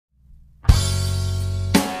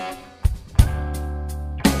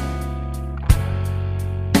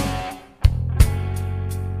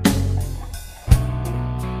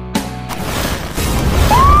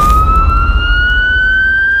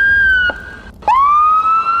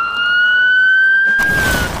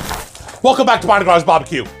Welcome back to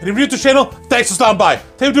BTGBBQ. And if you're new to the channel, thanks for stopping by.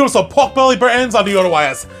 Today we're doing some pork belly burnt ends on the Yoder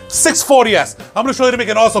YS640S. I'm gonna show you how to make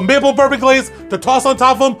an awesome maple bourbon glaze to toss on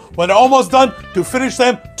top of them when they're almost done to finish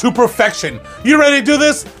them to perfection. You ready to do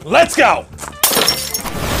this? Let's go!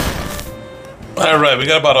 All right, we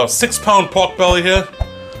got about a 6-pound pork belly here.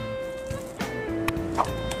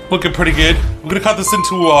 Looking pretty good. We're gonna cut this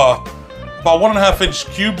into about 1.5 inch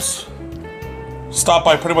cubes. Start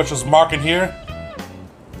by pretty much just marking here.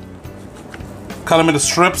 Cut them into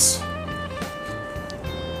strips.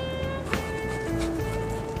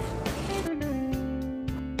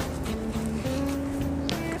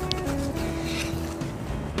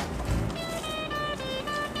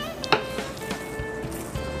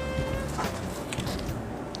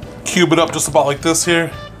 Cube it up just about like this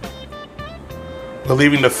here. We're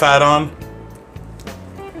leaving the fat on.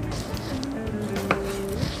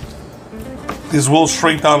 These will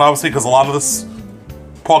shrink down obviously because a lot of this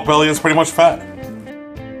pork belly is pretty much fat.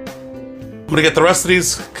 I'm gonna get the rest of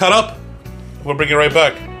these cut up. We'll bring it right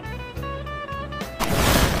back.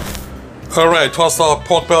 All right, toss our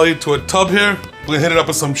pork belly into a tub here. We're gonna hit it up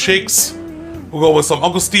with some shakes. We'll go with some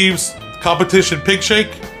Uncle Steve's Competition Pig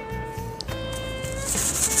Shake.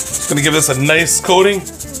 Just gonna give this a nice coating.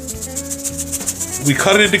 We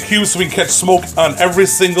cut it into cubes so we can catch smoke on every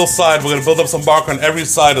single side. We're gonna build up some bark on every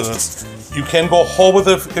side of this. You can go whole with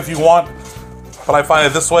it if you want, but I find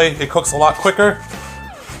it this way, it cooks a lot quicker,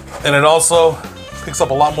 and it also picks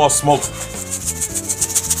up a lot more smoke.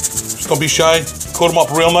 Just don't be shy, coat them up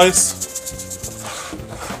real nice.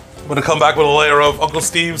 I'm gonna come back with a layer of Uncle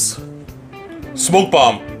Steve's Smoke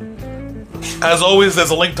Bomb. As always,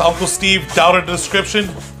 there's a link to Uncle Steve down in the description.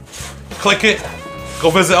 Click it, go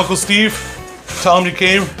visit Uncle Steve, tell him you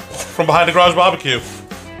came from Behind the Garage Barbecue.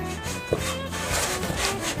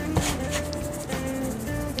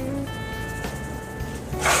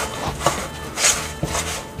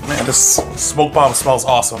 Man, this smoke bomb smells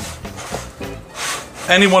awesome.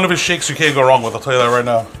 Any one of his shakes you can't go wrong with, I'll tell you that right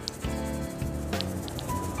now.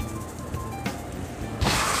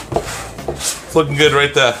 It's looking good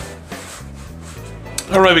right there.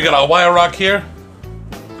 All right, we got our wire rock here.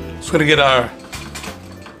 Just gonna get our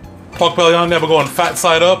pork belly on there. We're going fat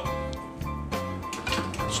side up.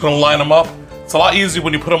 Just gonna line them up. It's a lot easier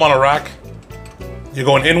when you put them on a rack. You're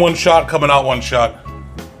going in one shot, coming out one shot.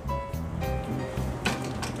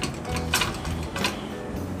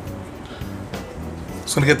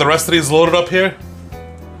 Just gonna get the rest of these loaded up here,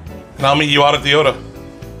 and I'll meet you out at the Yoder.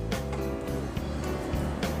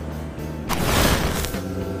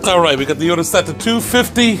 All right, we got the Yoder set to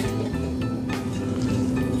 250.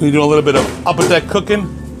 We do a little bit of upper deck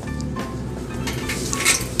cooking.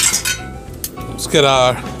 Let's get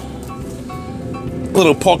our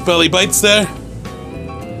little pork belly bites there.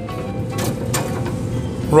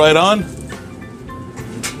 Right on.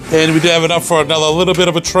 And we do have enough for another little bit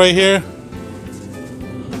of a tray here.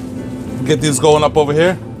 Get these going up over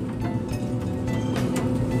here.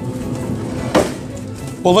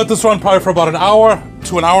 We'll let this run probably for about an hour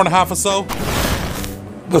to an hour and a half or so.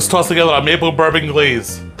 Let's toss together our maple bourbon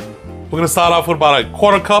glaze. We're gonna start off with about a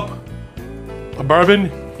 1/4 cup of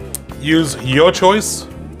bourbon. Use your choice.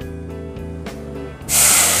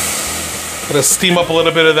 Gonna steam up a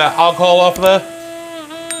little bit of that alcohol off of there.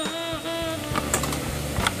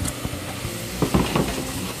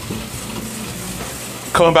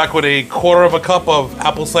 Coming back with a 1/4 cup of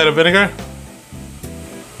apple cider vinegar.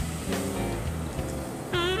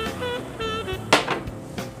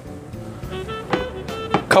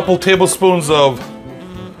 Couple tablespoons of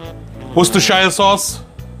Worcestershire sauce.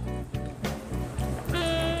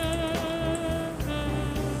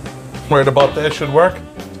 Right about there should work.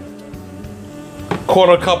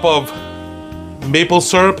 1/4 cup of maple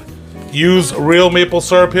syrup. Use real maple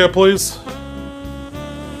syrup here, please.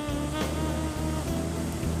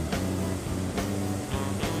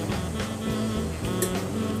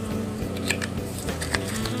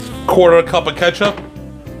 Quarter cup of ketchup.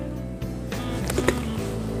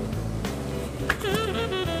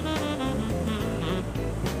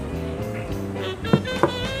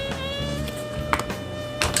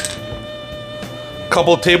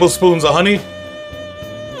 Couple tablespoons of honey.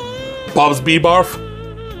 Bob's Bee Barf.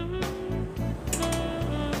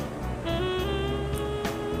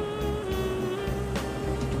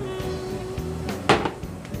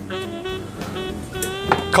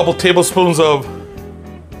 Couple tablespoons of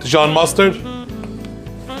Dijon Mustard.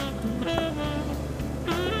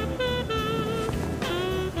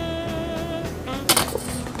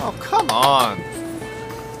 Oh, come on.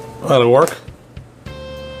 That'll work.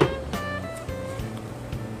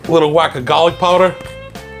 A little whack of garlic powder.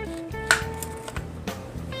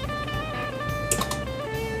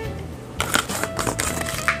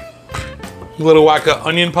 A little whack of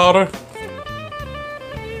onion powder.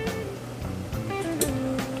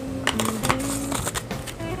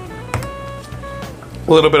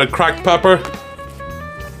 A little bit of cracked pepper.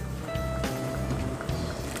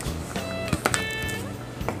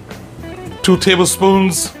 Two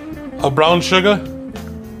tablespoons of brown sugar.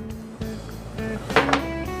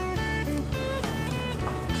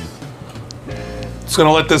 Just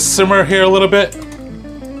gonna let this simmer here a little bit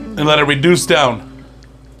and let it reduce down.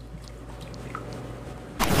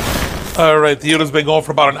 All right, the Yoder's been going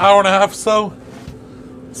for about an hour and a half or so.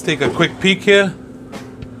 Let's take a quick peek here.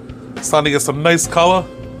 Starting to get some nice color.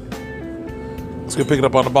 Let's go pick it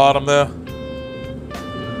up on the bottom there.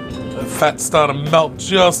 The fat's starting to melt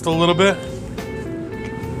just a little bit.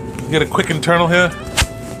 Get a quick internal here.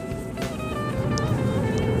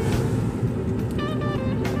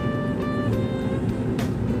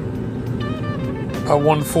 About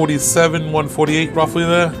 147, 148 roughly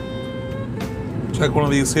there. Check one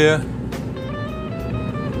of these here.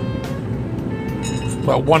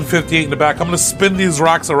 About 158 in the back. I'm gonna spin these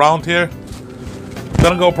racks around here.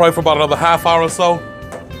 Gonna go probably for about another half hour or so.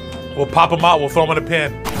 We'll pop them out, we'll throw them in a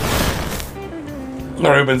pan. All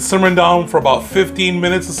right, we've been simmering down for about 15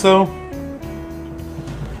 minutes or so. You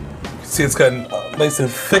can see it's getting nice and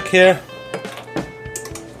thick here.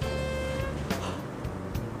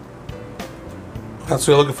 That's what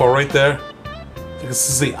you're looking for right there. This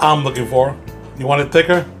is the I'm looking for. You want it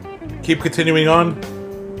thicker? Keep continuing on.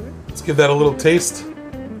 Let's give that a little taste.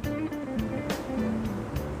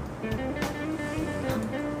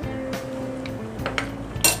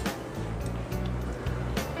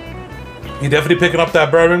 You're definitely picking up that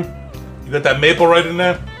bourbon. You got that maple right in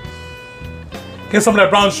there. Get some of that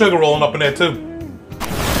brown sugar rolling up in there too.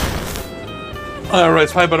 All right,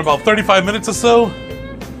 it's probably been about 35 minutes or so.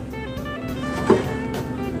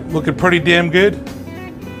 Looking pretty damn good.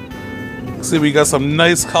 See, we got some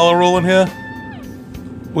nice color rolling here.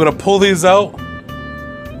 We're gonna pull these out,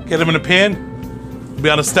 get them in a pan. We'll be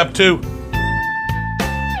on to step 2.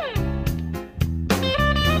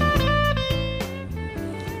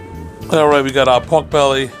 All right, we got our pork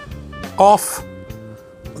belly off.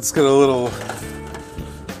 Let's get a little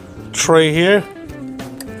tray here.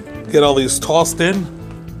 Get all these tossed in.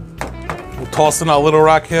 We'll toss in our little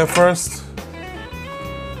rack here first.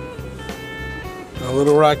 A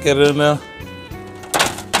little rack, get it in there.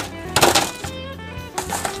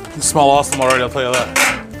 You smell awesome already, I'll tell you that.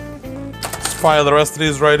 Let's fire the rest of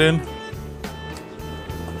these right in.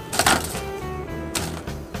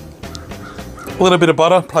 A little bit of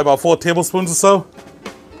butter, probably about 4 tablespoons or so.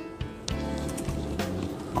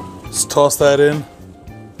 Just toss that in.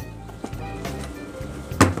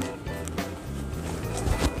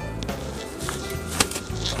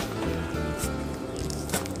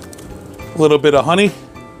 A little bit of honey.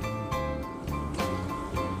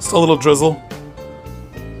 Just a little drizzle.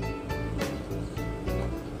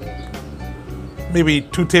 Maybe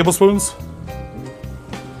 2 tablespoons.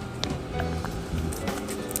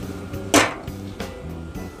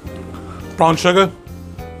 Brown sugar,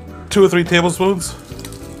 2 or 3 tablespoons.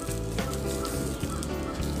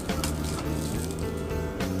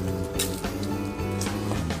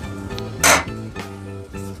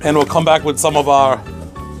 And we'll come back with some of our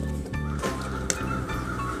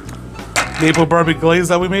maple bourbon glaze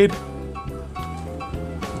that we made.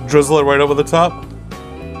 Drizzle it right over the top.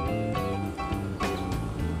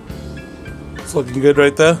 It's looking good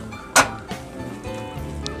right there.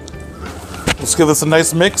 Let's give this a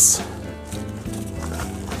nice mix.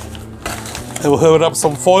 And we'll hood up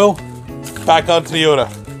some foil. Back onto the Yoder.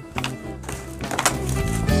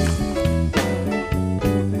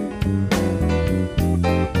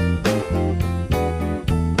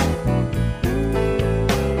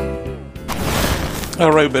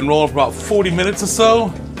 All right, we've been rolling for about 40 minutes or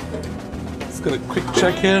so. Let's get a quick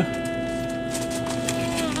check here.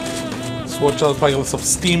 Let's watch out, probably get some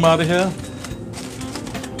steam out of here.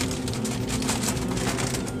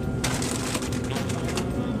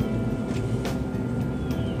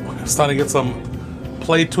 Starting to get some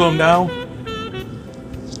play to them now.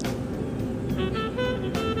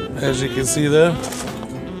 As you can see there,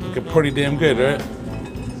 looking pretty damn good, right?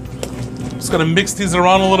 Just gonna mix these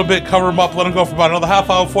around a little bit, cover them up, let them go for about another half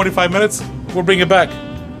hour, 45 minutes. We'll bring it back.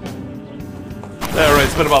 All right,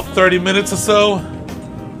 it's been about 30 minutes or so.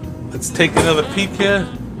 Let's take another peek here.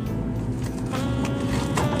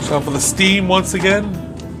 Watch out for the steam once again.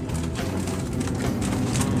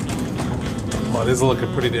 Oh, these are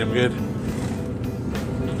looking pretty damn good.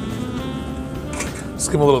 Let's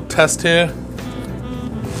give them a little test here.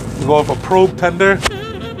 We'll go for probe tender.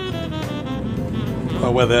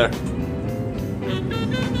 Oh, we're there.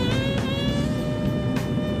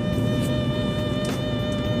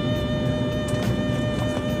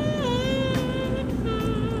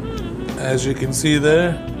 As you can see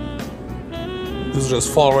there, this will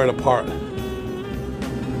just fall right apart.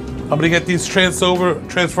 I'm gonna get these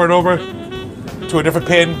transferred over to a different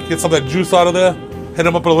pan, get some of that juice out of there, hit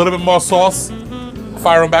them up with a little bit more sauce,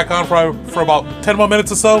 fire them back on for about 10 more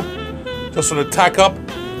minutes or so, just for the tack up.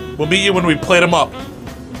 We'll meet you when we plate them up.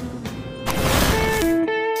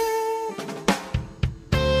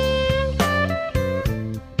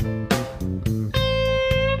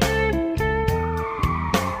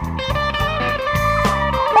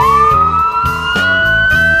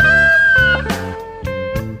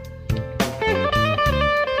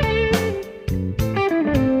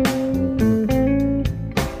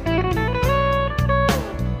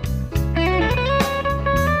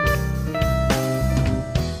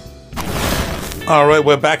 All right,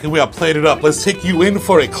 we're back and we are plated up. Let's take you in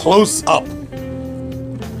for a close-up.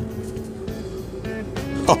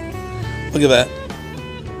 Oh, look at that.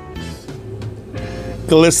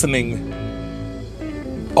 Glistening.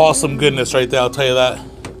 Awesome goodness right there, I'll tell you that.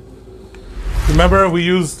 Remember, we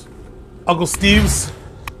used Uncle Steve's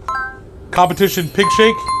competition pig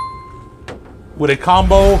shake with a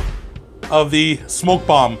combo of the smoke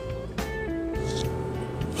bomb.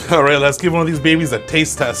 All right, let's give one of these babies a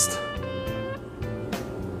taste test.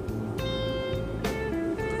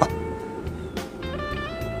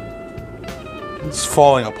 It's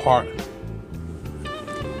falling apart.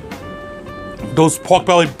 Those pork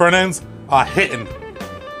belly burn ends are hitting.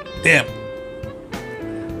 Damn.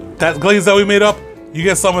 That glaze that we made up, you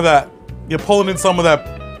get some of that. You're pulling in some of that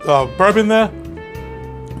bourbon there,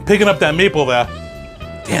 picking up that maple there.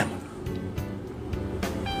 Damn.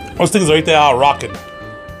 Those things right there are rocking.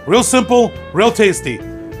 Real simple, real tasty.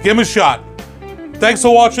 Give them a shot. Thanks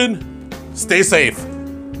for watching. Stay safe.